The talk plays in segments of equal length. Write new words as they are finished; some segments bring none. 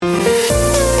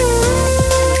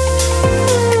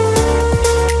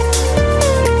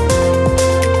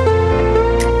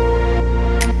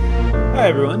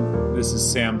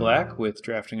Sam Black with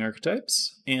Drafting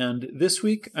Archetypes, and this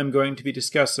week I'm going to be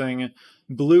discussing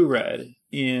Blue-Red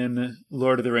in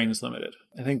Lord of the Rings Limited.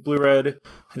 I think Blue-Red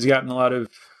has gotten a lot of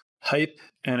hype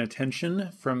and attention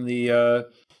from the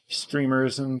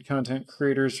streamers and content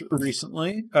creators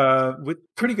recently, with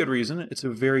pretty good reason. It's a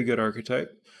very good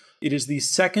archetype. It is the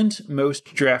second most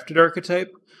drafted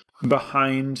archetype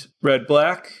behind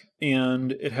Red-Black,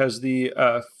 and it has the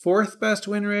fourth best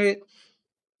win rate.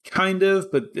 Kind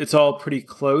of, but it's all pretty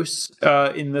close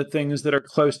in the things that are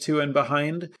close to and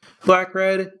behind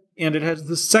Black-Red. And it has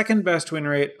the second best win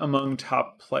rate among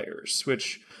top players,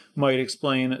 which might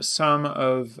explain some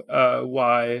of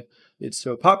why it's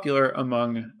so popular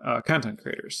among content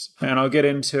creators. And I'll get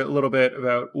into a little bit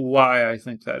about why I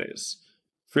think that is.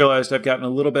 Realized I've gotten a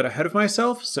little bit ahead of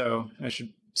myself, so I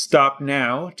should stop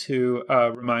now to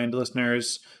remind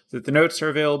listeners that the notes are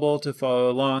available to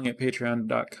follow along at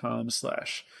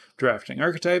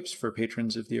patreon.com/draftingarchetypes for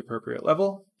patrons of the appropriate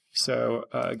level. So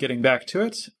getting back to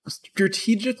it,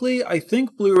 strategically, I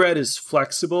think Blue-Red is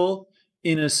flexible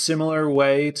in a similar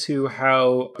way to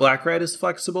how Black-Red is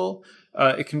flexible.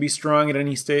 It can be strong at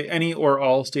any or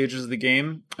all stages of the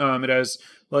game. It has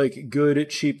like good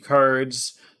cheap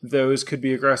cards. Those could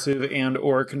be aggressive and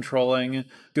or controlling,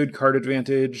 good card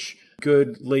advantage,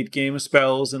 good late game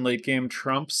spells and late game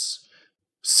trumps.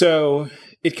 So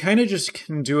it kind of just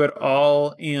can do it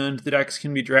all, and the decks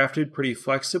can be drafted pretty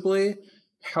flexibly.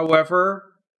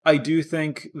 However, I do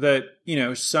think that,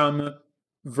 some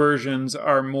versions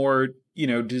are more,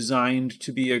 designed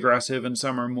to be aggressive and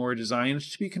some are more designed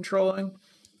to be controlling.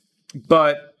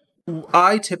 But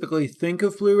I typically think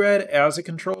of Blue-Red as a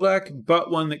control deck,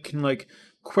 but one that can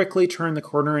quickly turn the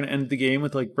corner and end the game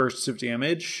with bursts of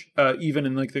damage, even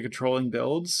in the controlling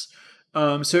builds.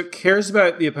 So it cares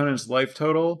about the opponent's life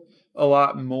total a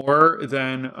lot more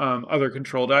than other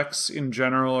control decks in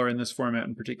general or in this format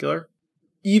in particular.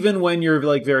 Even when you're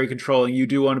very controlling, you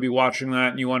do want to be watching that,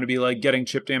 and you want to be getting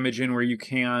chip damage in where you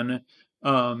can,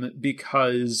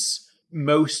 because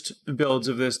most builds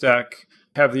of this deck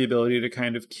have the ability to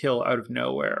kind of kill out of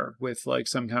nowhere with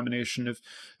some combination of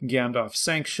Gandalf's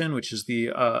Sanction, which is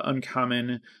the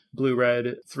uncommon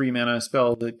blue-red 3-mana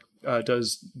spell that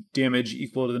does damage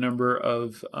equal to the number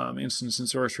of instants and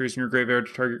sorceries in your graveyard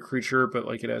to target creature, but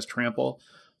it has trample,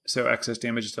 so excess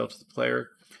damage is dealt to the player.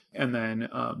 And then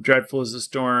Dreadful as the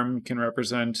Storm can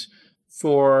represent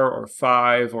 4 or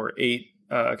 5 or 8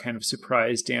 kind of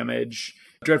surprise damage.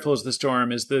 Dreadful as the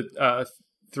Storm is the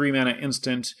 3-mana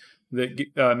instant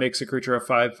that makes a creature a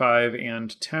 5/5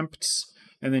 and tempts.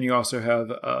 And then you also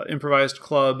have Improvised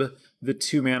Club, the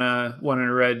 2-mana, 1 in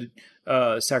a red,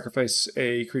 sacrifice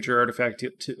a creature artifact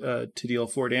to deal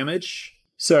 4 damage.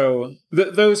 So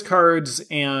those cards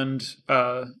and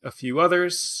a few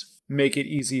others make it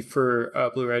easy for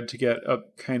Blue-Red to get a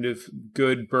kind of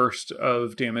good burst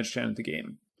of damage to end the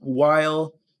game.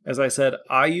 While, as I said,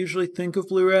 I usually think of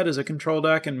Blue-Red as a control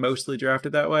deck and mostly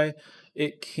drafted that way,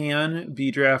 it can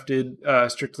be drafted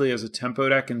strictly as a tempo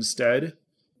deck instead.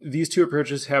 These two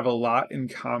approaches have a lot in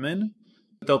common,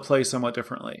 but they'll play somewhat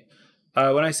differently.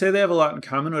 When I say they have a lot in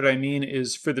common, what I mean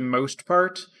is, for the most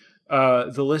part,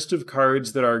 the list of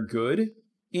cards that are good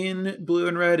in blue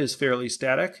and red is fairly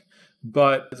static,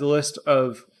 but the list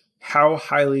of how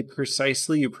highly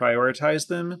precisely you prioritize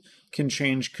them can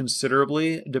change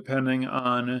considerably depending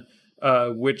on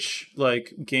which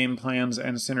game plans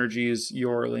and synergies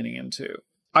you're leaning into.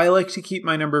 I like to keep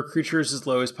my number of creatures as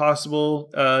low as possible,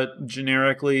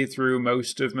 generically through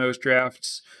most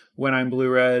drafts when I'm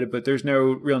blue-red, but there's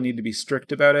no real need to be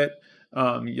strict about it.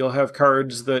 You'll have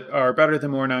cards that are better the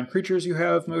more non-creatures you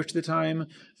have most of the time,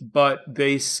 but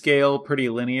they scale pretty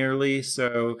linearly,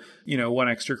 so, one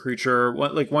extra creature,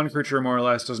 one creature more or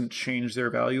less doesn't change their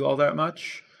value all that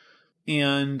much.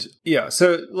 And yeah,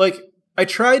 so I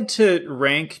tried to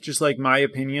rank just my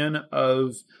opinion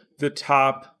of the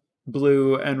top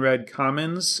blue and red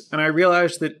commons, and I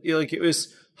realized that it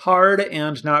was hard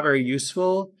and not very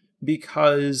useful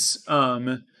because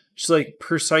just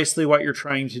precisely what you're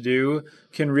trying to do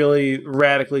can really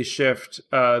radically shift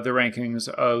the rankings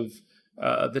of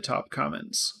the top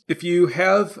commons. If you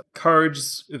have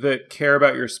cards that care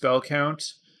about your spell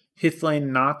count, Hithlane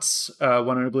Knots,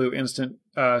 1 in a blue instant,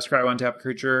 scry 1 tap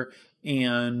creature,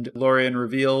 and Lorien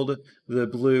Revealed, the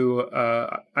blue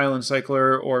Island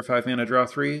Cycler or 5-mana draw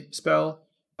 3 spell,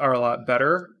 are a lot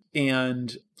better.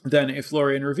 And then if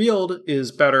Lorien Revealed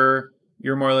is better,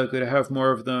 you're more likely to have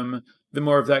more of them. The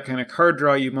more of that kind of card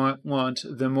draw you want,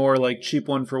 the more cheap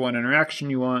 1-for-1 interaction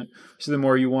you want. So the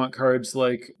more you want cards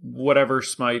like whatever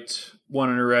Smite, 1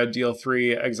 in a red, deal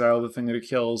 3, exile the thing that it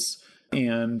kills,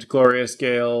 and Glorious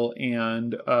Gale,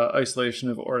 and Isolation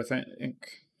of Orthanc,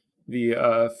 the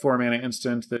 4-mana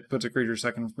instant that puts a creature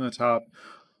second from the top.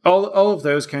 All of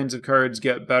those kinds of cards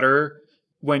get better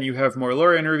when you have more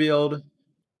Lorien revealed,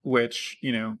 which,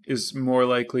 is more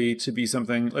likely to be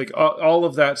something like all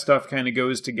of that stuff kind of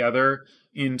goes together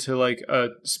into like a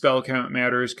spell count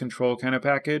matters control kind of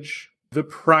package. The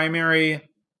primary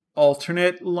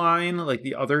alternate line, like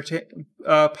the other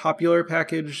popular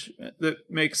package that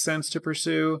makes sense to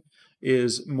pursue,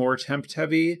 is more tempt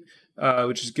heavy,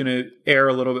 which is going to err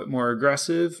a little bit more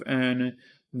aggressive. And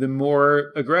the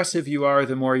more aggressive you are,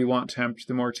 the more you want tempt.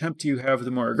 The more tempt you have,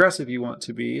 the more aggressive you want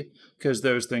to be, because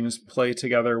those things play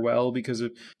together well because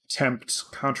of tempt's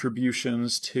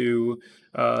contributions to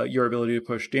your ability to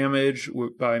push damage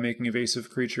by making evasive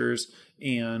creatures,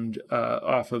 and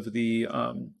off of the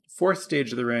fourth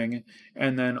stage of the ring.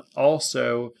 And then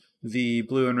also the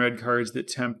blue and red cards that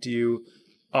tempt you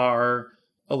are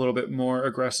a little bit more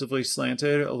aggressively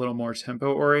slanted, a little more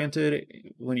tempo oriented.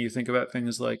 When you think about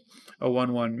things like a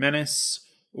 1/1 menace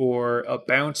or a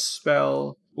bounce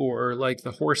spell or like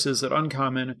the horses at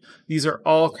uncommon, these are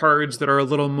all cards that are a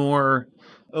little more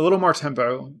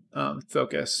tempo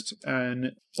focused.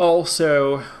 And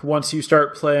also, once you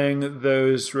start playing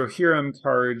those Rohirrim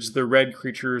cards, the red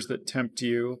creatures that tempt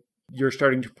you, you're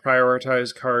starting to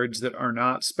prioritize cards that are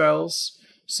not spells.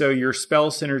 So your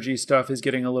spell synergy stuff is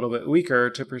getting a little bit weaker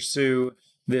to pursue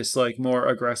this like more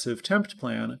aggressive tempt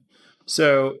plan.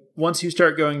 So once you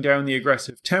start going down the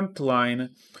aggressive tempt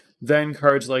line, then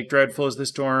cards like Dreadful as the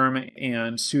Storm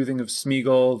and Soothing of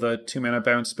Smeagol, the 2-mana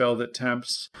bounce spell that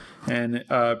tempts, and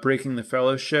Breaking the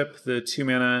Fellowship, the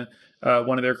 2-mana,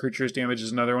 one of their creatures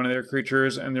damages another one of their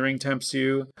creatures, and the ring tempts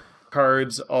you,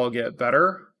 cards all get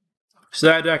better. So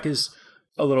that deck is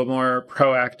a little more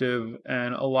proactive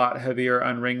and a lot heavier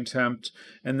on ring tempt,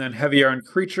 and then heavier on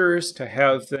creatures to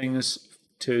have things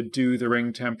to do the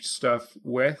ring tempt stuff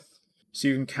with. So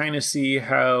you can kind of see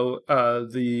how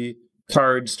the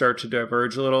cards start to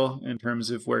diverge a little in terms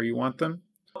of where you want them.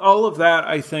 All of that,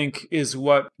 I think, is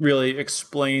what really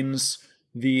explains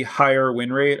the higher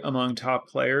win rate among top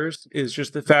players, is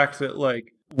just the fact that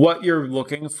like what you're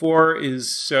looking for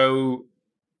is so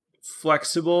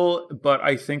flexible, but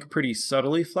I think pretty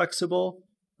subtly flexible.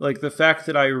 Like the fact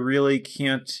that I really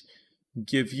can't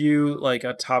give you like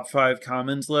a top 5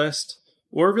 commons list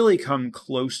or really come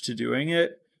close to doing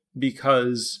it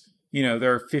because,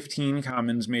 there are 15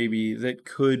 commons maybe that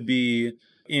could be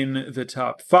in the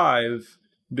top 5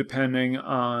 depending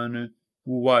on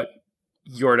what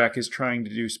your deck is trying to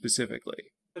do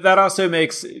specifically. That also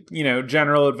makes,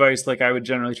 general advice like I would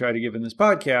generally try to give in this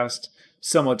podcast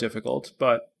somewhat difficult,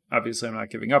 but obviously, I'm not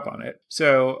giving up on it.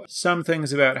 So some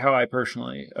things about how I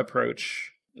personally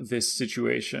approach this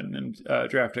situation and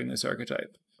drafting this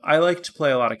archetype. I like to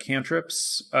play a lot of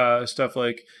cantrips, stuff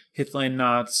like Hithlane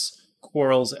Knots,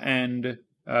 Quarrel's End,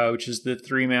 which is the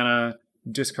 3-mana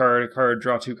discard a card,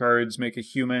 draw 2 cards, make a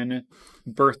human.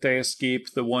 Birthday Escape,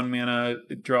 the 1-mana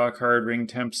draw a card, ring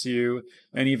tempts you.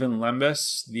 And even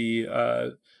Lembas,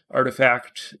 the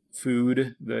artifact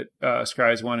food that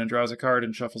scries 1 and draws a card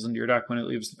and shuffles into your deck when it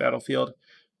leaves the battlefield,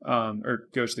 or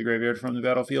goes to the graveyard from the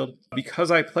battlefield. Because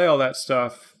I play all that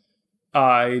stuff,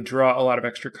 I draw a lot of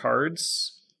extra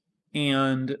cards.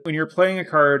 And when you're playing a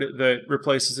card that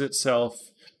replaces itself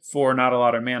for not a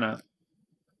lot of mana,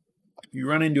 you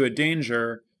run into a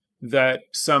danger that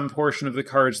some portion of the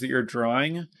cards that you're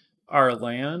drawing are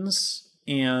lands,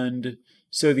 and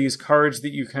so these cards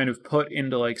that you kind of put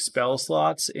into like spell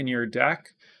slots in your deck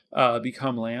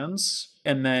become lands,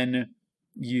 and then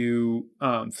you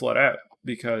flood out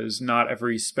because not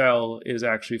every spell is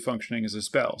actually functioning as a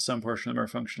spell. Some portion of them are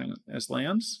functioning as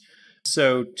lands.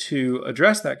 So to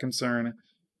address that concern,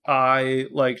 I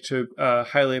like to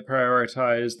highly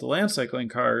prioritize the land cycling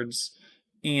cards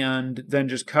and then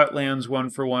just cut lands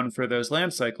 1 for 1 for those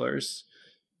land cyclers.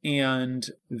 And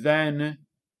then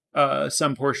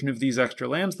some portion of these extra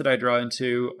lands that I draw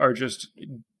into are just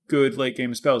good late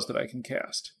game spells that I can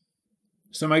cast.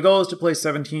 So my goal is to play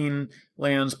 17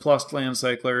 lands plus land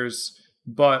cyclers,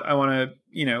 but I want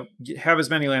to, have as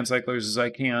many land cyclers as I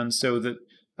can so that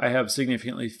I have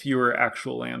significantly fewer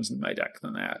actual lands in my deck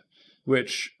than that,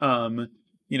 which,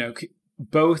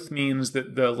 both means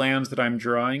that the lands that I'm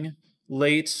drawing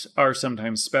late are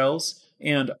sometimes spells,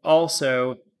 and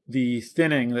also the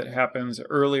thinning that happens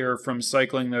earlier from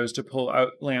cycling those to pull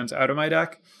out lands out of my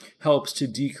deck helps to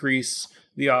decrease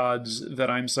the odds that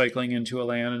I'm cycling into a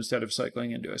land instead of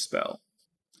cycling into a spell.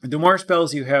 The more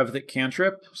spells you have that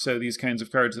cantrip, so these kinds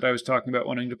of cards that I was talking about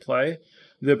wanting to play,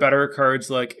 the better cards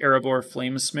like Erebor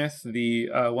Flamesmith, the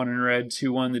 1 in red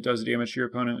 2/1 that does damage to your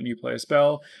opponent when you play a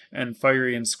spell, and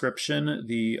Fiery Inscription,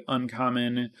 the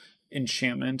uncommon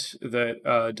enchantment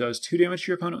that does 2 damage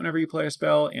to your opponent whenever you play a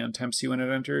spell and tempts you when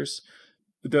it enters.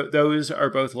 Those are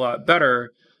both a lot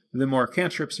better the more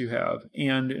cantrips you have.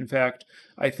 And in fact,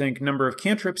 I think number of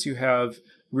cantrips you have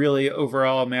really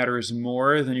overall matters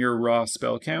more than your raw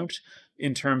spell count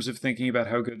in terms of thinking about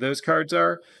how good those cards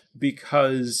are,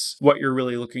 because what you're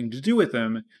really looking to do with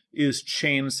them is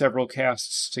chain several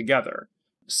casts together.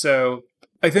 So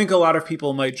I think a lot of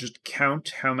people might just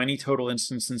count how many total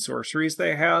instants and sorceries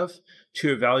they have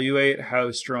to evaluate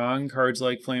how strong cards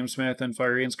like Flamesmith and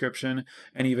Fiery Inscription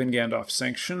and even Gandalf's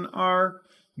Sanction are.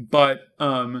 But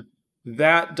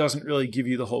that doesn't really give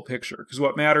you the whole picture, because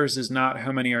what matters is not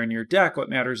how many are in your deck. What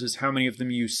matters is how many of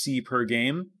them you see per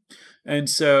game. And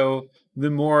so the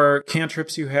more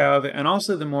cantrips you have, and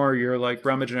also the more you're like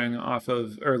rummaging off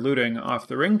of or looting off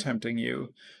the ring tempting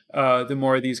you, the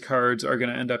more these cards are going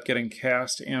to end up getting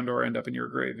cast and or end up in your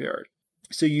graveyard.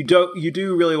 So you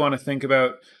do really want to think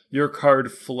about your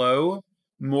card flow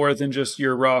more than just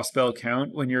your raw spell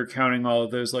count when you're counting all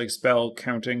of those like spell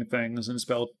counting things and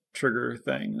spell trigger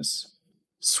things.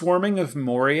 Swarming of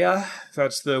Moria,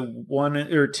 that's the 1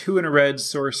 or 2 in a red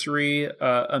sorcery,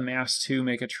 amass 2,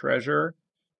 make a treasure,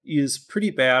 is pretty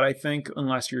bad, I think,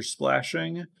 unless you're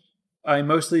splashing. I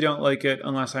mostly don't like it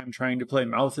unless I'm trying to play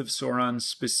Mouth of Sauron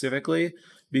specifically,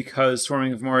 because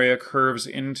Swarming of Moria curves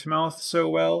into Mouth so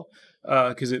well,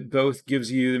 because it both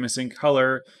gives you the missing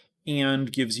color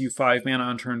and gives you 5 mana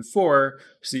on turn 4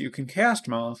 so that you can cast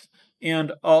Mouth,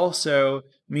 and also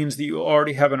means that you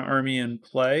already have an army in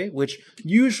play, which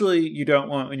usually you don't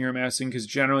want when you're amassing, because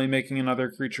generally making another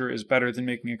creature is better than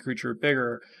making a creature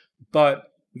bigger. But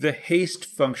the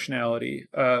haste functionality,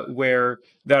 where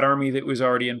that army that was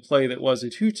already in play that was a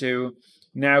 2/2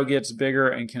 now gets bigger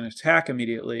and can attack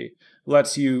immediately,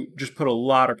 lets you just put a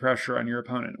lot of pressure on your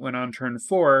opponent. When on turn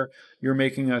 4, you're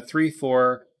making a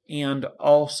 3/4 and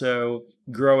also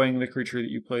growing the creature that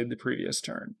you played the previous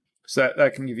turn. So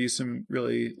that can give you some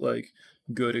really like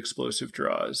good explosive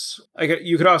draws.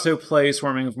 You could also play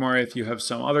Swarming of Moria if you have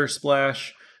some other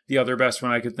splash. The other best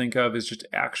one I could think of is just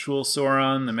actual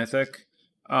Sauron, the Mythic.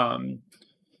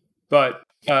 But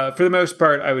for the most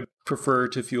part, I would prefer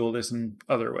to fuel this in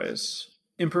other ways.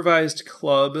 Improvised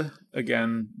Club,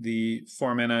 again, the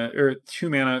 4 mana or 2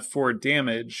 mana 4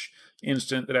 damage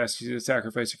instant that asks you to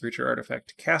sacrifice a creature artifact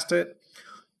to cast it,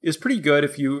 is pretty good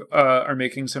if you are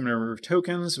making some number of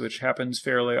tokens, which happens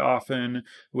fairly often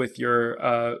with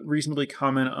your reasonably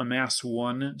common amass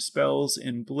 1 spells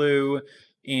in blue,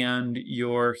 and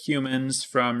your humans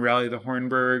from Rally the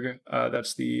Hornburg.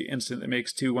 That's the instant that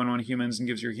makes 2 1/1 humans and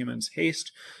gives your humans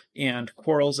haste, and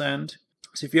Quarrel's End.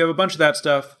 So if you have a bunch of that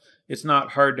stuff, it's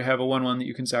not hard to have a 1/1 that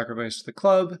you can sacrifice to the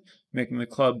club, making the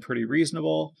club pretty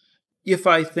reasonable. If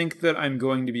I think that I'm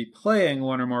going to be playing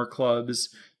 1 or more clubs,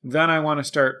 then I want to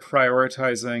start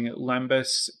prioritizing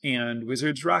Lembas and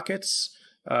Wizard's Rockets.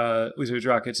 Wizard's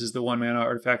Rockets is the 1 mana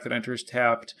artifact that enters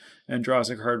tapped and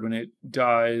draws a card when it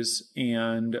dies,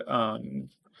 and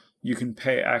you can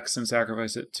pay X and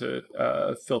sacrifice it to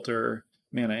filter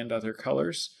mana into other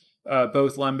colors.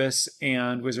 Both Lembas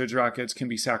and Wizard's Rockets can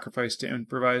be sacrificed to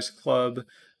Improvised Club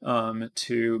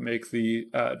to make the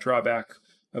drawback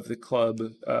of the club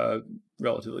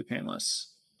relatively painless.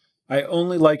 I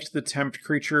only liked the tempt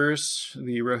creatures,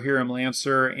 the Rohirrim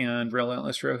Lancer and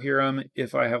Relentless Rohirrim,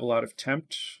 if I have a lot of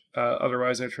tempt.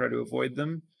 Otherwise, I try to avoid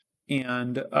them.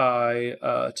 And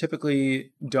I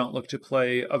typically don't look to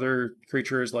play other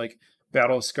creatures like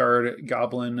Battle-Scarred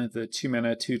Goblin, the 2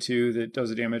 mana 2/2 that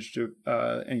does damage to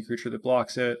any creature that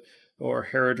blocks it, or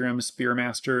Haradrim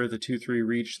Spearmaster, the 2/3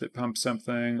 reach that pumps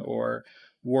something, or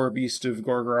War Beast of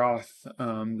Gorgoroth,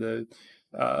 the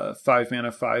 5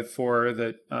 mana 5/4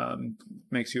 that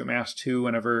makes you amass 2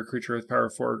 whenever a creature with power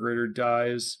 4 or greater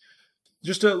dies.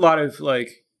 Just a lot of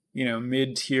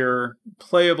mid-tier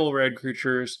playable red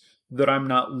creatures that I'm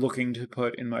not looking to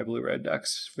put in my blue-red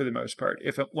decks for the most part.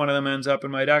 If one of them ends up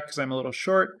in my deck because I'm a little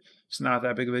short, it's not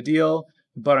that big of a deal,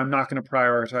 but I'm not going to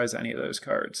prioritize any of those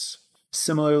cards.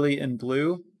 Similarly in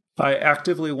blue, I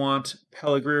actively want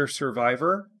Peligreer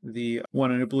Survivor, the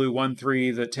 1 in a blue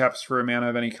 1/3 that taps for a mana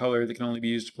of any color that can only be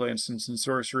used to play instants and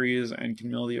sorceries and can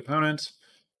mill the opponent.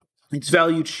 Its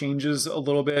value changes a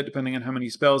little bit depending on how many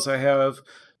spells I have,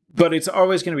 but it's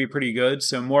always going to be pretty good.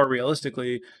 So more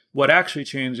realistically, what actually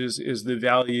changes is the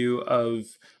value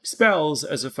of spells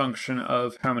as a function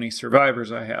of how many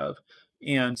survivors I have.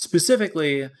 And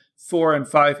specifically, 4 and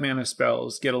 5 mana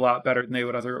spells get a lot better than they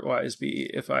would otherwise be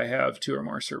if I have 2 or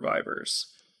more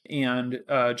survivors. And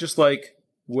just like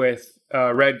with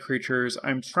red creatures,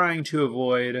 I'm trying to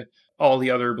avoid all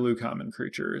the other blue common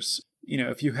creatures.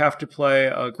 If you have to play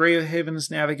a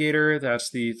Gravehaven's Navigator, that's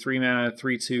the 3 mana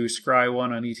 3/2 scry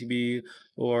 1 on ETB,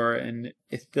 or an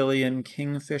Ithilien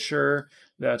Kingfisher,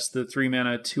 that's the 3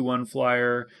 mana 2/1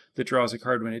 flyer that draws a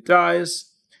card when it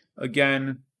dies.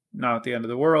 Again, not the end of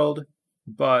the world,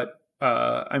 but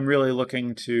I'm really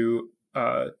looking to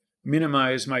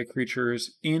minimize my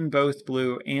creatures in both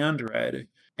blue and red,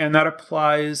 and that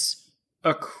applies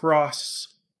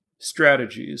across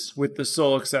strategies, with the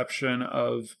sole exception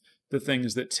of the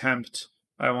things that tempt.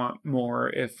 I want more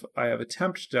if I have a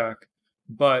tempt deck,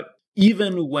 but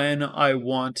even when I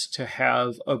want to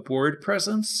have a board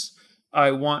presence,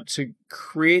 I want to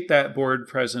create that board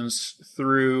presence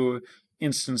through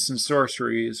instants and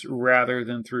sorceries rather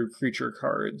than through creature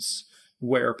cards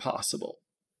where possible.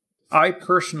 I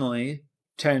personally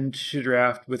tend to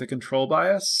draft with a control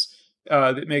bias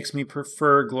that makes me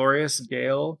prefer Glorious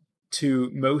Gale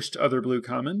to most other blue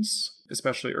commons,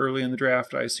 especially early in the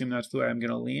draft. I assume that's the way I'm going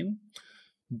to lean.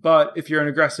 But if you're an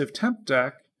aggressive temp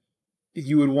deck,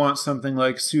 you would want something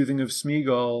like Soothing of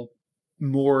Smeagol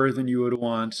more than you would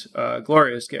want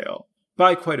Glorious Gale,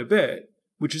 by quite a bit,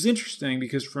 which is interesting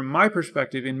because from my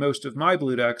perspective, in most of my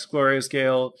blue decks, Glorious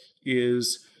Gale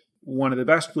is one of the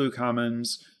best blue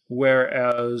commons,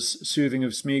 whereas Soothing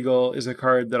of Smeagol is a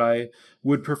card that I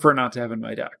would prefer not to have in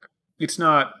my deck. It's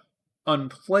not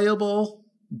unplayable,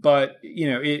 but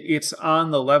it's on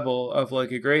the level of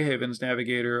like a Greyhaven's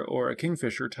Navigator or a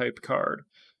Kingfisher type card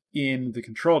in the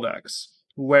control decks,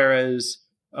 whereas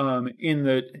in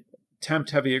the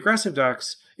tempt heavy aggressive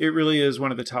decks, it really is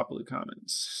one of the top blue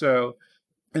commons. So,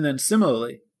 and then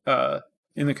similarly,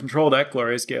 in the control deck,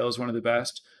 Glorious Gale is one of the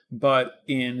best, but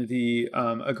in the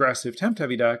aggressive tempt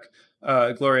heavy deck,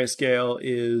 Glorious Gale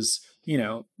is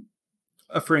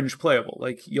a fringe playable.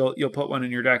 Like you'll put one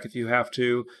in your deck if you have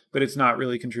to, but it's not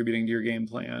really contributing to your game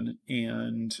plan,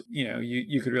 and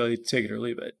you could really take it or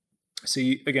leave it. So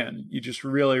you just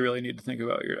really, really need to think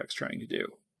about what your deck's trying to do.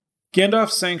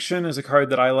 Gandalf's Sanction is a card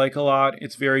that I like a lot.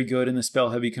 It's very good in the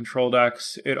spell-heavy control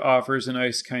decks. It offers a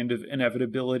nice kind of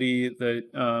inevitability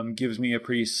that gives me a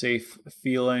pretty safe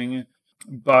feeling.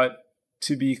 But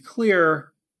to be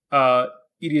clear, it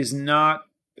is not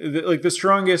like the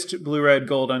strongest blue-red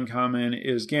gold uncommon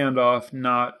is Bilbo,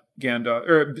 not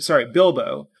Gandalf's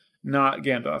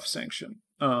Sanction.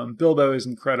 Bilbo is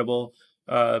incredible.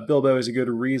 Bilbo is a good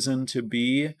reason to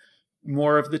be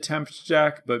more of the tempt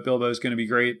deck, but Bilbo is going to be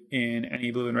great in any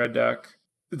blue and red deck.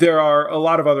 There are a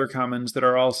lot of other commons that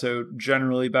are also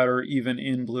generally better, even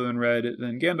in blue and red,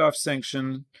 than Gandalf's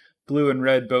Sanction. Blue and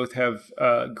red both have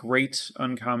great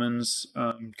uncommons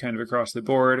kind of across the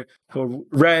board. So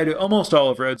red, almost all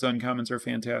of red's uncommons are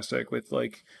fantastic, with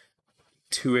like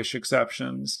 2-ish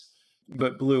exceptions.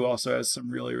 But blue also has some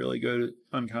really, really good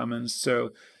uncommons. So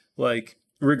like,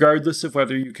 regardless of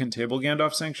whether you can table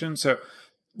Gandalf's Sanction, so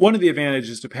one of the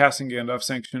advantages to passing Gandalf's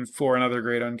Sanction for another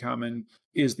great uncommon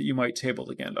is that you might table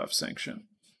the Gandalf Sanction.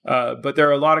 But there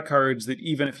are a lot of cards that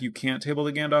even if you can't table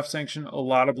the Gandalf Sanction, a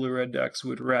lot of blue-red decks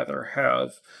would rather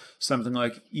have something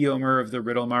like Eomer of the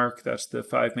Riddlemark. That's the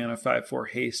 5 mana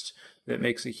 5/4 haste that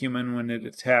makes a human when it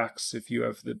attacks if you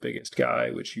have the biggest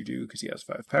guy, which you do because he has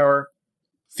 5 power.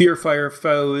 Fearfire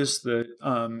Foes,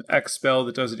 the X spell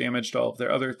that does damage to all of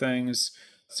their other things.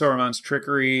 Sauron's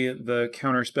Trickery, the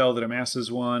counter spell that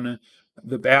amasses 1.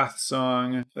 The Bath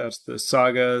Song, that's the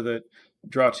saga that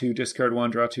draw 2, discard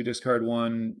 1, draw 2, discard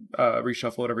 1,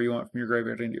 reshuffle whatever you want from your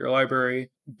graveyard into your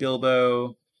library.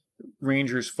 Bilbo.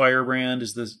 Ranger's Firebrand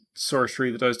is the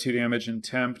sorcery that does 2 damage and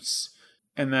tempts.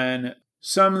 And then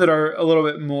some that are a little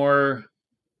bit more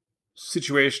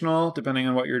situational, depending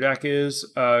on what your deck is.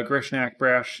 Grishnak,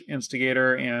 Brash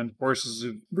Instigator, and Horses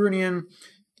of Brunion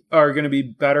are going to be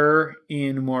better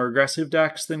in more aggressive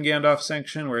decks than Gandalf's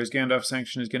Sanction, whereas Gandalf's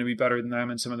Sanction is going to be better than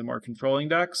them in some of the more controlling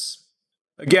decks.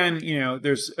 Again,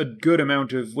 there's a good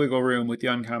amount of wiggle room with the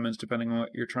uncommons depending on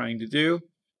what you're trying to do,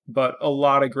 but a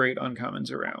lot of great uncommons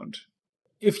around.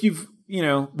 If you've,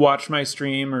 watched my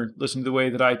stream or listened to the way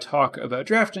that I talk about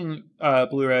drafting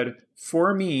blue-red,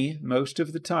 for me, most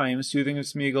of the time, Soothing of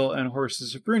Smeagol and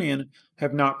Horses of Brunion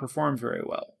have not performed very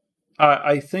well.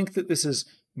 I think that this is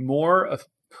more of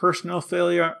personal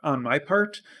failure on my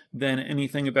part than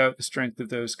anything about the strength of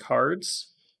those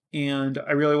cards. And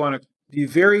I really want to be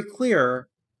very clear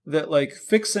that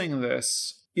fixing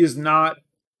this is not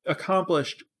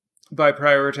accomplished by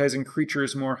prioritizing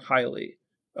creatures more highly.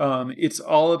 It's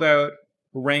all about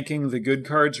ranking the good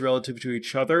cards relative to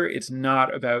each other. It's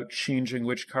not about changing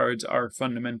which cards are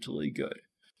fundamentally good.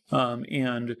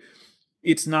 And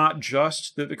it's not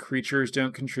just that the creatures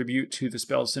don't contribute to the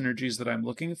spell synergies that I'm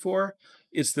looking for.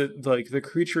 It's that like the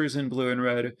creatures in blue and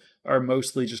red are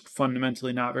mostly just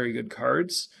fundamentally not very good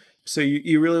cards. So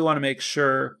you really want to make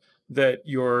sure that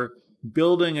you're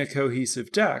building a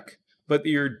cohesive deck, but that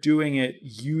you're doing it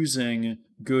using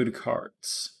good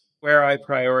cards. Where I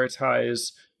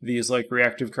prioritize these like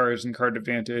reactive cards and card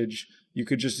advantage, you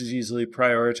could just as easily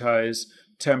prioritize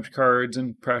tempt cards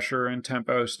and pressure and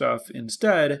tempo stuff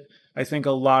instead. I think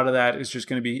a lot of that is just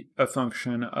going to be a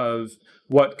function of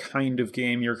what kind of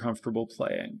game you're comfortable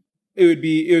playing. It would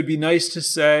be nice to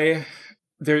say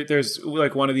there's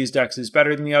like one of these decks is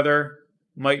better than the other.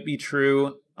 Might be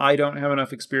true. I don't have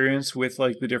enough experience with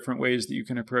like the different ways that you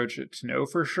can approach it to know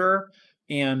for sure.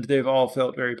 And they've all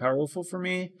felt very powerful for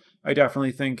me. I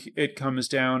definitely think it comes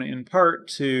down in part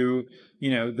to,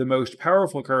 the most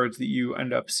powerful cards that you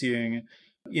end up seeing.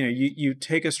 You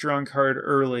take a strong card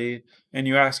early and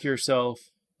you ask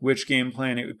yourself which game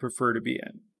plan it would prefer to be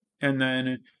in. And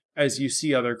then as you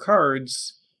see other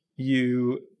cards,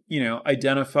 you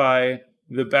identify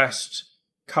the best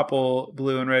couple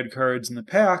blue and red cards in the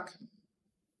pack.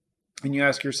 And you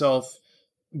ask yourself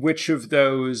which of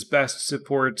those best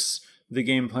supports the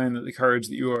game plan that the cards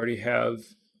that you already have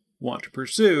want to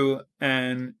pursue.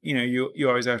 And, you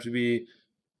always have to be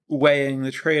weighing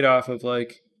the trade-off of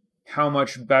like, how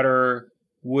much better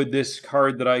would this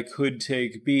card that I could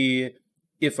take be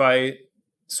if I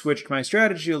switched my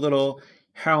strategy a little?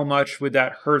 How much would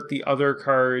that hurt the other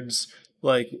cards?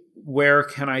 Like, where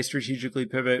can I strategically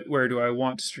pivot? Where do I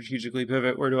want to strategically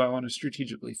pivot? Where do I want to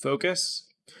strategically focus?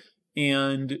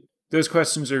 And those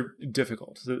questions are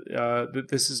difficult.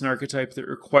 This is an archetype that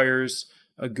requires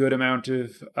a good amount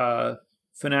of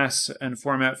finesse and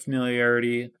format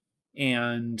familiarity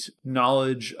and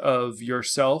knowledge of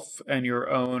yourself and your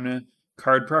own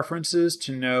card preferences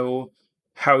to know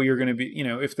how you're going to be,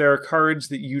 if there are cards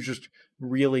that you just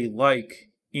really like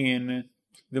in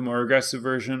the more aggressive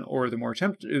version or the more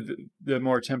tempting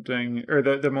or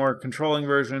the more controlling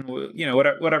version,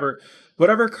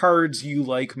 whatever cards you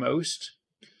like most,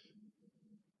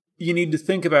 you need to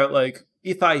think about like,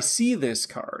 if I see this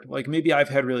card, like maybe I've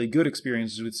had really good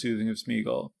experiences with Soothing of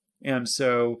Smeagol, and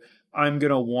so I'm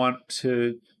going to want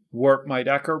to warp my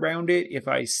deck around it if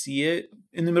I see it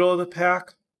in the middle of the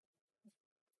pack.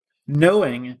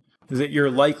 Knowing that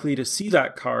you're likely to see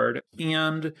that card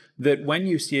and that when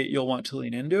you see it, you'll want to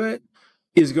lean into it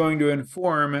is going to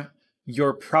inform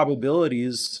your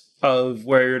probabilities of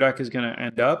where your deck is going to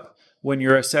end up when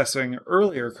you're assessing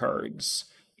earlier cards.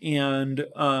 And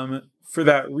for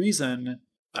that reason,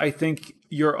 I think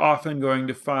you're often going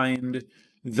to find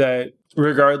that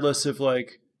regardless of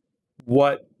like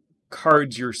what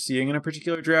cards you're seeing in a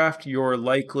particular draft, you're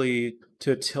likely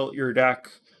to tilt your deck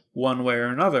one way or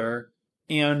another.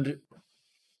 And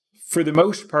for the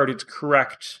most part, it's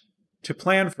correct to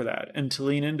plan for that and to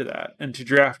lean into that and to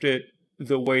draft it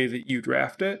the way that you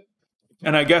draft it.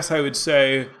 And I guess I would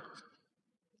say,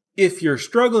 if you're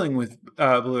struggling with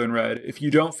blue and red, if you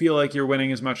don't feel like you're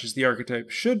winning as much as the archetype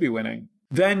should be winning,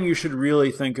 then you should really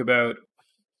think about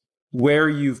where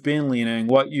you've been leaning,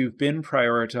 what you've been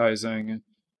prioritizing,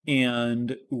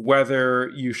 and whether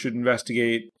you should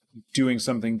investigate doing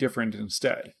something different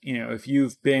instead. If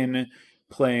you've been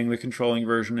playing the controlling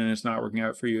version and it's not working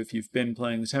out for you, if you've been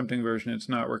playing the tempting version, it's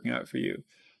not working out for you,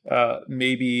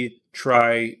 maybe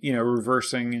try,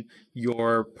 reversing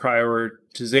your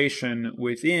prioritization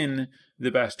within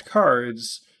the best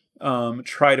cards.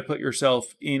 Try to put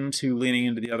yourself into leaning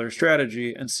into the other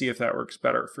strategy and see if that works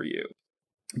better for you.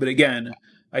 But again,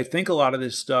 I think a lot of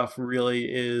this stuff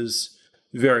really is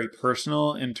very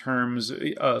personal in terms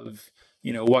of,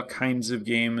 what kinds of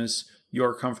games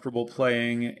you're comfortable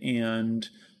playing and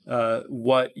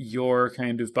what your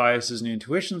kind of biases and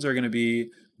intuitions are going to be,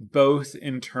 both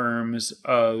in terms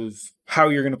of how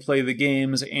you're going to play the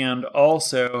games and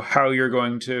also how you're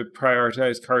going to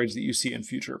prioritize cards that you see in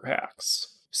future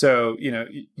packs. So,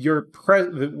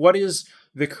 what is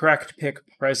the correct pick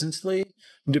presently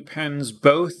depends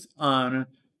both on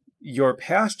your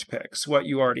past picks, what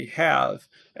you already have,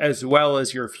 as well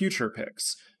as your future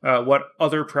picks, what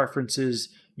other preferences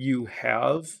you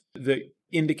have that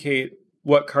indicate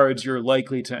what cards you're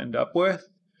likely to end up with.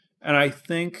 And I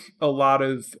think a lot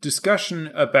of discussion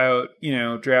about,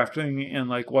 drafting and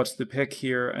like what's the pick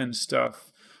here and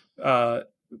stuff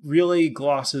really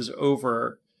glosses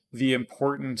over the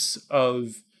importance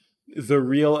of the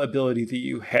real ability that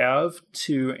you have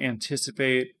to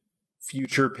anticipate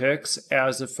future picks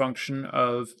as a function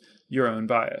of your own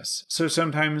bias. So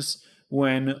sometimes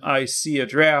when I see a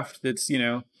draft that's,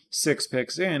 6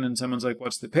 picks in and someone's like,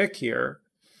 what's the pick here?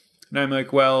 And I'm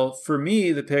like, well, for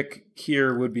me, the pick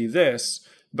here would be this,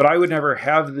 but I would never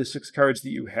have the 6 cards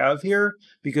that you have here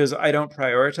because I don't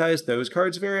prioritize those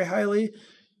cards very highly.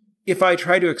 If I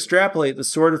try to extrapolate the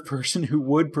sort of person who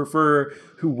would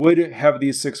have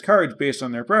these 6 cards based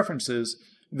on their preferences,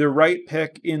 the right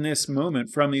pick in this moment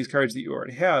from these cards that you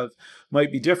already have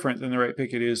might be different than the right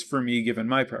pick it is for me given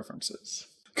my preferences.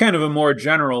 Kind of a more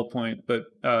general point, but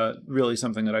really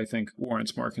something that I think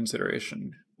warrants more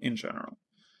consideration in general.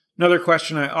 Another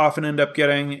question I often end up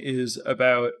getting is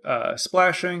about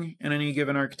splashing in any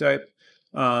given archetype.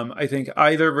 I think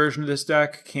either version of this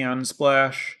deck can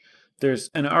splash. There's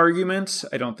an argument,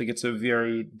 I don't think it's a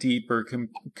very deep or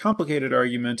complicated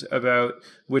argument about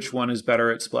which one is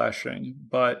better at splashing,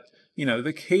 but,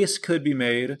 the case could be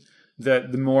made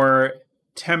that the more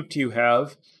tempt you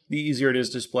have, the easier it is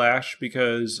to splash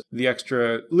because the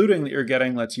extra looting that you're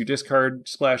getting lets you discard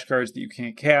splash cards that you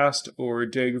can't cast or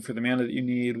dig for the mana that you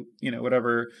need,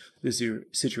 whatever this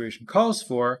situation calls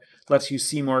for, lets you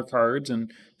see more cards,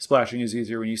 and splashing is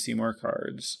easier when you see more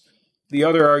cards. The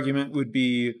other argument would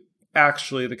be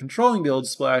actually the controlling builds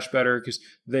splash better because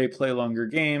they play longer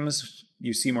games,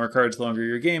 you see more cards the longer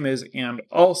your game is, and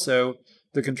also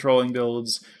the controlling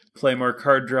builds play more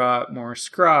card draw, more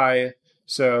scry.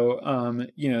 So,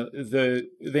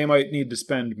 they might need to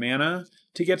spend mana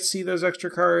to get to see those extra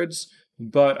cards,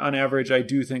 but on average, I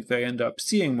do think they end up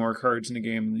seeing more cards in a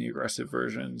game than the aggressive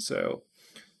version. So,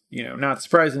 not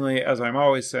surprisingly, as I'm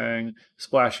always saying,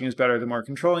 splashing is better the more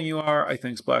controlling you are. I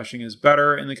think splashing is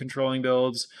better in the controlling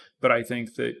builds, but I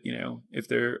think that, if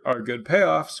there are good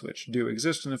payoffs, which do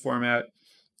exist in the format,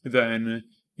 then,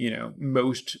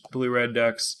 most blue-red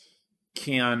decks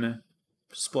can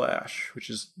splash, which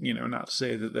is, not to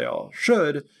say that they all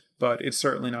should, but it's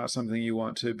certainly not something you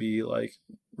want to be like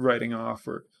writing off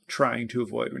or trying to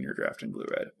avoid when you're drafting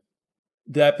blue-red.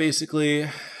 That basically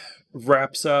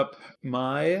wraps up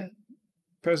my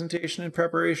presentation and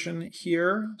preparation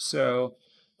here. So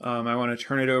I want to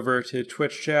turn it over to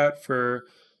Twitch chat for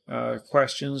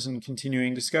questions and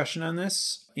continuing discussion on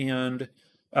this. And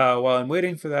while I'm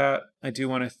waiting for that, I do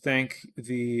want to thank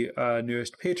the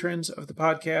newest patrons of the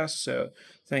podcast. So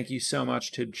thank you so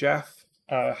much to Jeff,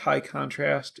 High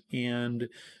Contrast, and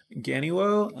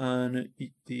Ganiwo on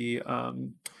the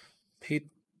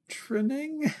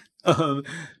patroning.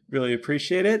 Really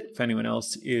appreciate it. If anyone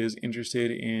else is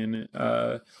interested in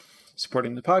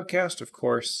supporting the podcast, of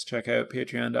course, check out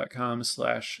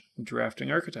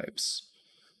patreon.com/draftingarchetypes.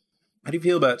 How do you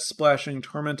feel about splashing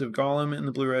Torment of Golem in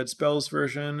the blue-red spells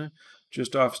version,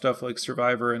 just off stuff like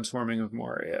Survivor and Swarming of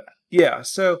Moria? Yeah,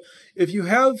 so if you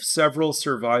have several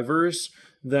Survivors,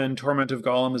 then Torment of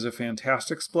Golem is a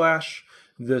fantastic splash.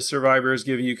 The Survivors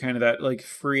give you kind of that like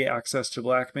free access to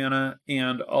black mana,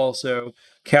 and also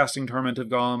casting Torment of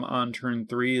Golem on turn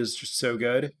 3 is just so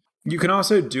good. You can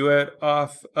also do it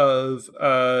off of,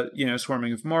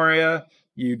 Swarming of Moria.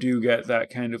 You do get that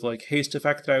kind of like haste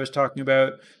effect that I was talking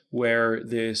about, where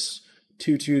this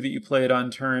 2/2 that you played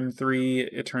on turn 3,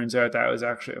 it turns out that was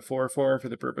actually a 4/4 for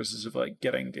the purposes of like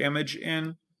getting damage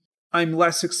in. I'm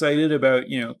less excited about,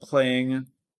 playing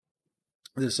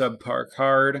the subpar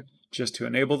card just to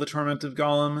enable the Torment of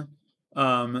Golem.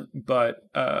 But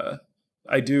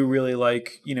I do really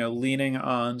like, leaning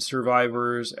on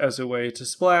Survivors as a way to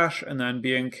splash and then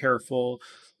being careful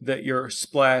that your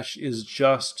splash is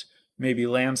just maybe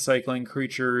land cycling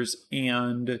creatures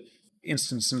and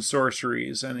instants and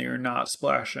sorceries, and you're not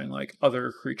splashing like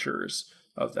other creatures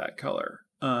of that color.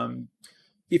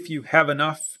 If you have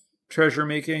enough treasure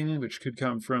making, which could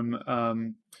come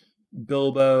from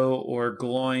Bilbo or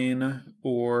Gloin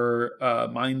or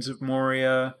Mines of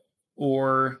Moria,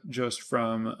 or just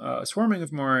from Swarming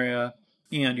of Moria,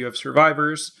 and you have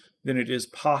Survivors, then it is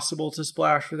possible to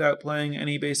splash without playing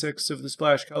any basics of the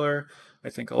splash color. I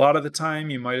think a lot of the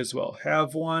time you might as well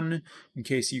have one in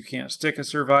case you can't stick a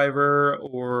Survivor,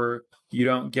 or you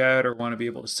don't get or want to be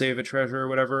able to save a treasure or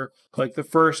whatever. Like the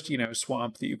first,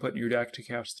 swamp that you put in your deck to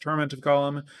cast the Torment of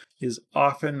Golem is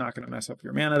often not going to mess up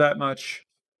your mana that much.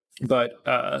 But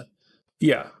Torment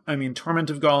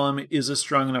of Golem is a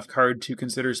strong enough card to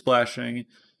consider splashing,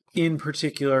 in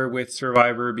particular with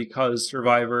Survivor, because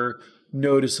Survivor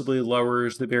noticeably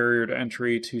lowers the barrier to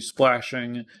entry to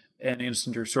splashing an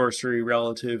instant or sorcery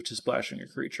relative to splashing a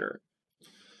creature.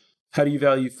 How do you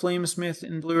value Flamesmith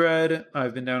in blue-red?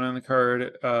 I've been down on the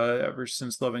card ever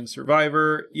since loving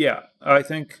Survivor. Yeah, I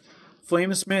think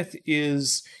Flamesmith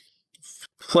is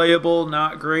playable,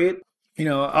 not great.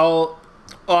 I'll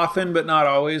often, but not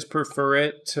always, prefer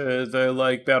it to the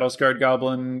like Battle-Scarred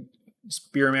Goblin,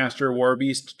 Spearmaster,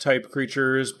 Warbeast type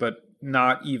creatures, but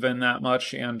not even that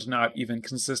much and not even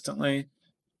consistently.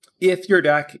 If your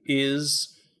deck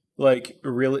is like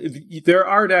really, there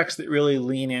are decks that really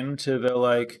lean into the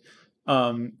like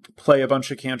play a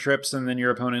bunch of cantrips and then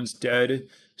your opponent's dead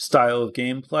style of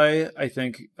gameplay. I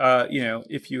think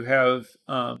if you have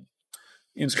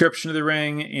Inscription of the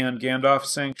Ring and Gandalf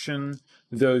Sanction,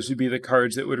 those would be the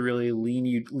cards that would really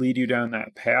lead you down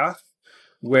that path,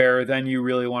 where then you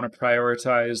really want to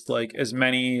prioritize like as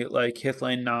many like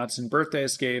Hithlane Knots and Birthday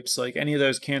Escapes. Like any of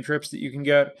those cantrips that you can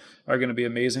get are going to be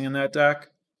amazing in that deck.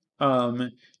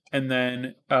 And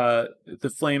then the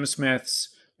Flamesmiths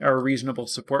are reasonable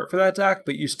support for that deck,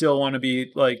 but you still want to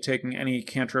be like taking any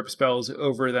cantrip spells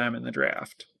over them in the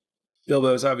draft.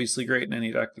 Bilbo is obviously great in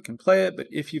any deck that can play it, but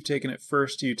if you've taken it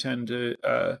first, you tend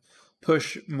to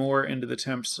push more into the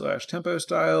temp/tempo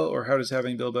style, or how does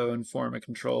having Bilbo inform a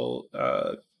control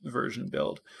version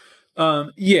build?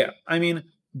 Yeah, I mean,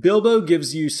 Bilbo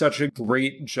gives you such a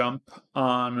great jump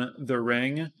on the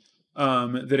ring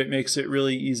that it makes it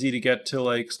really easy to get to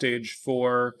like stage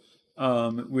 4,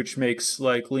 which makes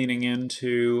like leaning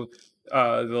into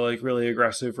the like really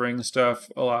aggressive ring stuff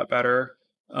a lot better.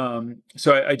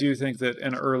 So I do think that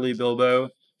an early Bilbo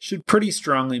should pretty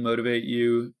strongly motivate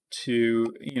you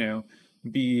to,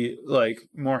 be like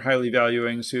more highly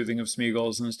valuing Soothing of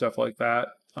Smeagol's and stuff like that.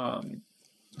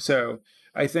 So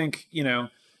I think,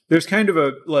 there's kind of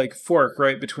a like fork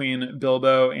right between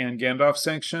Bilbo and Gandalf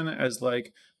Sanction as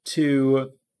like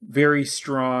two very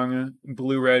strong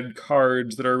blue-red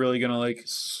cards that are really going to like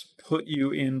put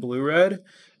you in blue-red,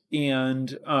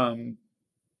 and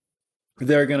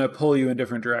they're going to pull you in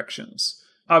different directions.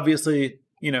 Obviously,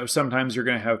 sometimes you're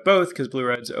going to have both because blue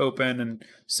red's open, and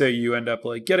so you end up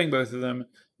like getting both of them.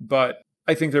 But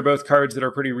I think they're both cards that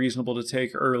are pretty reasonable to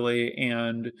take early,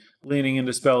 and leaning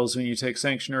into spells when you take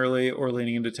Sanction early or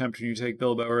leaning into Tempt when you take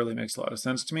Bilbo early makes a lot of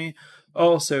sense to me.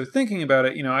 Also, thinking about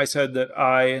it, I said that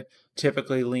I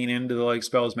typically lean into the like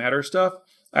spells matter stuff.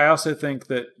 I also think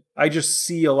that I just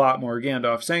see a lot more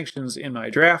Gandalf Sanctions in my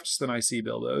drafts than I see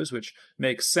Bilbo's, which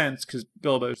makes sense because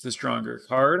Bilbo's the stronger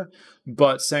card.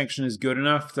 But Sanction is good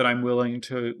enough that I'm willing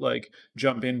to like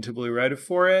jump into blue-red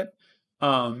for it.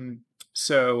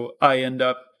 So I end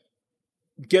up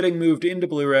getting moved into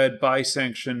blue-red by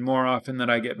Sanction more often than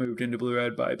I get moved into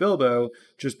blue-red by Bilbo,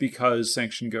 just because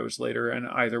Sanction goes later, and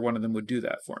either one of them would do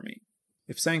that for me.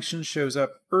 If Sanction shows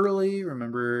up early,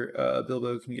 remember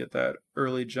Bilbo can get that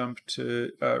early jump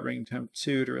to Ring Temp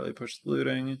 2 to really push the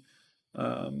looting.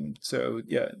 So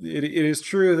yeah, it is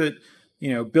true that,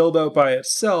 Bilbo by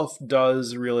itself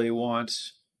does really want,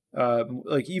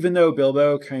 like even though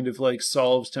Bilbo kind of like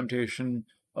solves temptation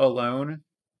alone,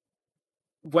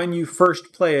 when you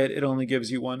first play it, it only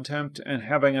gives you one tempt, and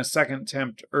having a second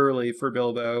tempt early for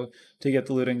Bilbo to get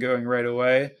the looting going right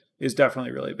away is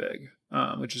definitely really big.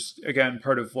 Which is, again,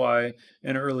 part of why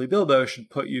an early Bilbo should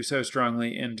put you so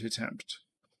strongly into Tempt.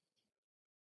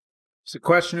 So,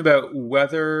 question about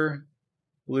whether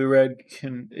a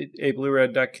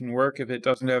blue-red deck can work if it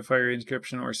doesn't have Fiery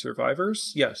Inscription or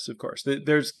Survivors? Yes, of course.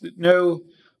 There's no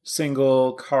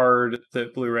single card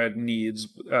that blue-red needs.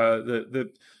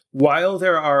 While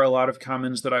there are a lot of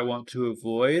commons that I want to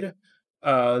avoid,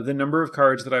 the number of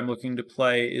cards that I'm looking to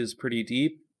play is pretty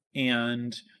deep,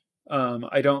 and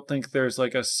I don't think there's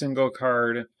like a single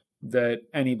card that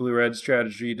any blue-red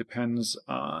strategy depends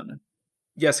on.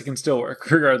 Yes, it can still work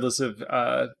regardless of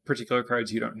particular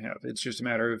cards you don't have. It's just a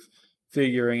matter of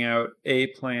figuring out a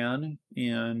plan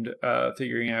and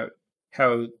figuring out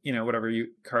how, whatever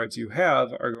cards you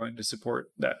have are going to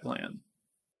support that plan.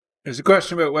 There's a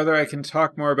question about whether I can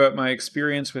talk more about my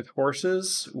experience with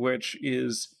horses, which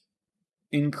is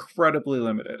incredibly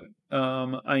limited.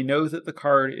 I know that the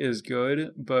card is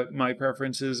good, but my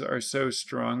preferences are so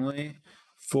strongly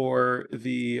for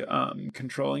the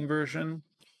controlling version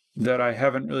that I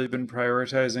haven't really been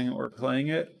prioritizing or playing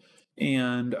it.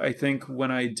 And I think when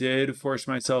I did force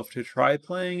myself to try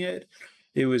playing it,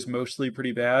 it was mostly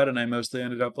pretty bad, and I mostly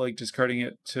ended up like discarding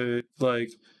it to like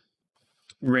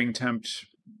ring tempt,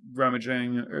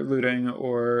 rummaging or looting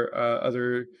or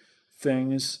other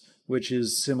things, which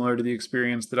is similar to the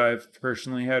experience that I've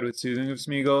personally had with Soothing of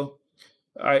Smeagol.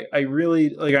 I really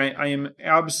like I am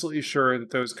absolutely sure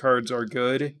that those cards are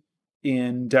good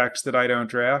in decks that I don't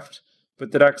draft,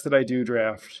 but the decks that I do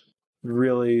draft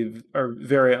really are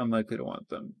very unlikely to want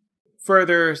them.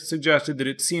 Further suggested that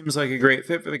it seems like a great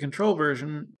fit for the control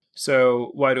version,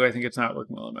 so why do I think it's not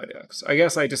working well in my decks? I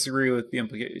guess I disagree with the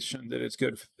implication that it's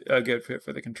a good fit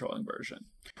for the controlling version.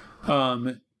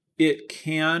 It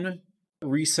can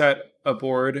reset a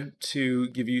board to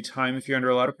give you time if you're under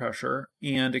a lot of pressure,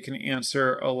 and it can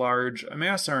answer a large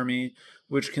amass army,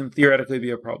 which can theoretically be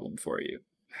a problem for you.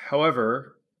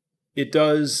 However, it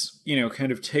does,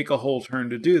 kind of take a whole turn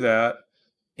to do that,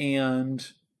 and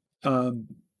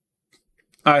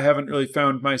I haven't really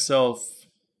found myself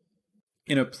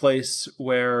in a place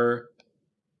where,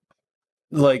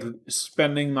 like,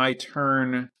 spending my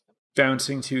turn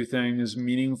bouncing two things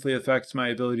meaningfully affects my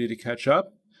ability to catch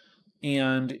up.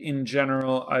 And in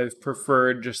general, I've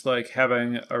preferred just like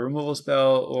having a removal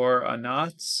spell or a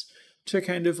knots to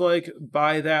kind of like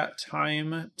buy that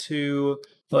time to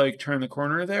like turn the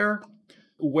corner there.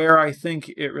 Where I think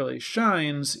it really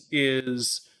shines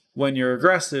is when you're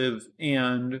aggressive,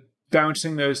 and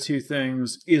bouncing those two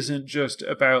things isn't just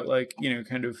about like,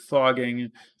 kind of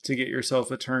fogging to get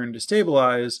yourself a turn to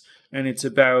stabilize. And it's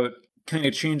about kind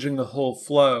of changing the whole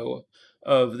flow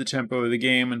of the tempo of the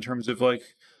game in terms of like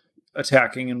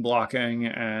attacking and blocking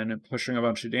and pushing a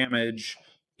bunch of damage,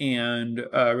 and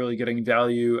really getting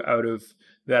value out of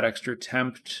that extra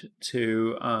tempt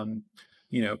to,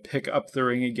 pick up the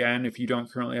ring again if you don't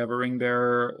currently have a ring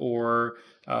bearer, or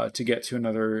to get to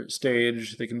another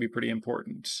stage. They can be pretty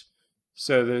important.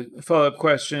 So the follow-up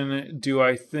question, do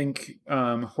I think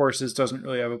horses doesn't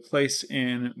really have a place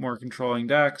in more controlling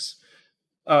decks?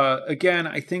 Again,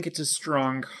 I think it's a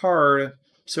strong card.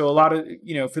 So a lot of,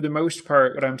 for the most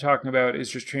part, what I'm talking about is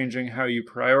just changing how you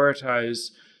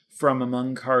prioritize from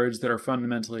among cards that are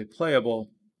fundamentally playable.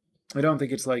 I don't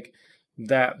think it's like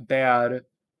that bad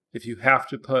if you have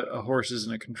to put a horses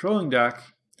in a controlling deck.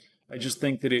 I just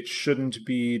think that it shouldn't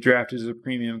be drafted as a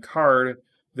premium card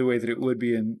the way that it would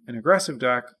be in an aggressive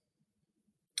deck.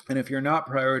 And if you're not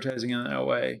prioritizing in that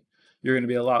way, you're going to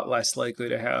be a lot less likely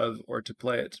to have or to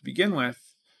play it to begin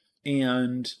with.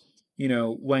 And,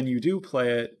 when you do play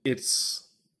it, it's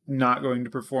not going to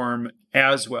perform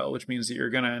as well, which means that you're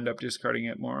going to end up discarding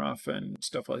it more often,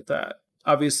 stuff like that.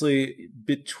 Obviously,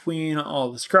 between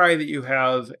all the scry that you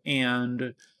have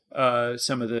and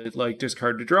some of the like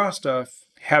discard to draw stuff,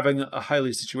 having a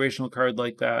highly situational card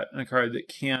like that, and a card that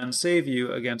can save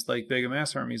you against like big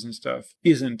amass armies and stuff,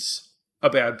 isn't a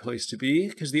bad place to be,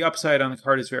 because the upside on the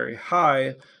card is very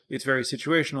high. It's very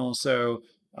situational, so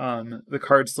the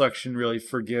card selection really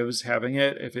forgives having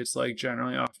it if it's like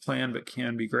generally off plan but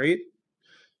can be great.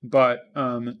 But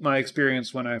my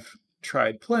experience when I've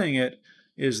tried playing it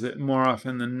is that more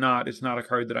often than not, it's not a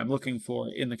card that I'm looking for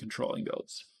in the controlling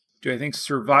builds. Do I think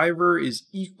Survivor is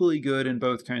equally good in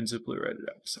both kinds of blue-red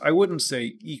decks? I wouldn't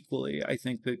say equally. I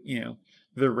think that,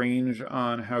 the range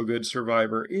on how good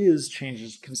Survivor is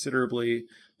changes considerably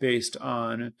based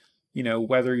on,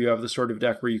 whether you have the sort of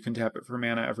deck where you can tap it for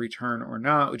mana every turn or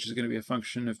not, which is going to be a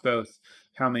function of both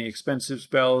how many expensive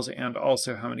spells and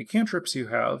also how many cantrips you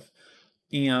have,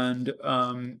 and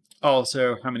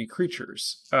also how many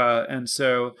creatures. And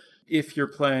so if you're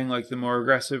playing like the more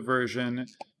aggressive version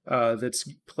that's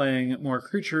playing more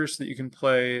creatures so that you can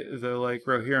play the like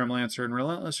Rohirrim Lancer and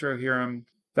Relentless Rohirrim,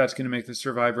 that's going to make the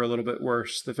Survivor a little bit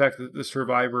worse. The fact that the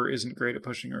Survivor isn't great at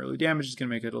pushing early damage is going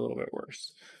to make it a little bit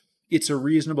worse. It's a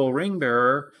reasonable ring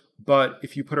bearer, but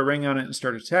if you put a ring on it and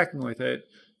start attacking with it,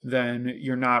 then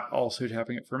you're not also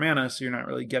tapping it for mana, so you're not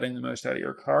really getting the most out of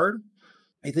your card.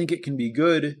 I think it can be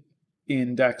good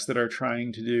in decks that are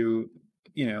trying to do,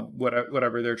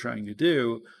 whatever they're trying to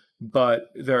do, but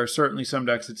there are certainly some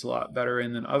decks it's a lot better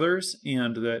in than others,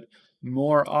 and that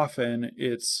more often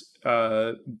it's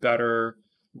better,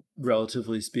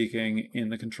 relatively speaking, in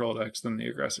the control decks than the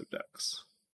aggressive decks.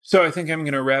 So I think I'm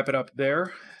going to wrap it up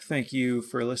there. Thank you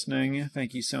for listening.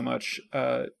 Thank you so much,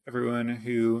 everyone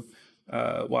who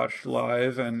watched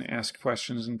live and asked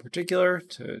questions in particular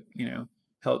to,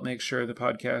 help make sure the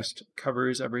podcast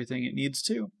covers everything it needs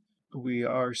to. We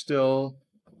are still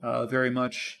very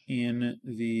much in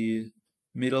the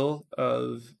middle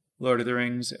of Lord of the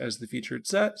Rings as the featured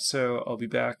set, so I'll be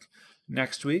back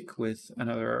next week with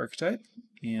another archetype.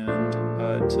 And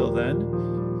until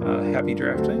then, happy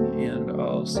drafting, and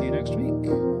I'll see you next week.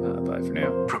 Bye for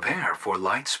now. Prepare for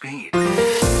light speed.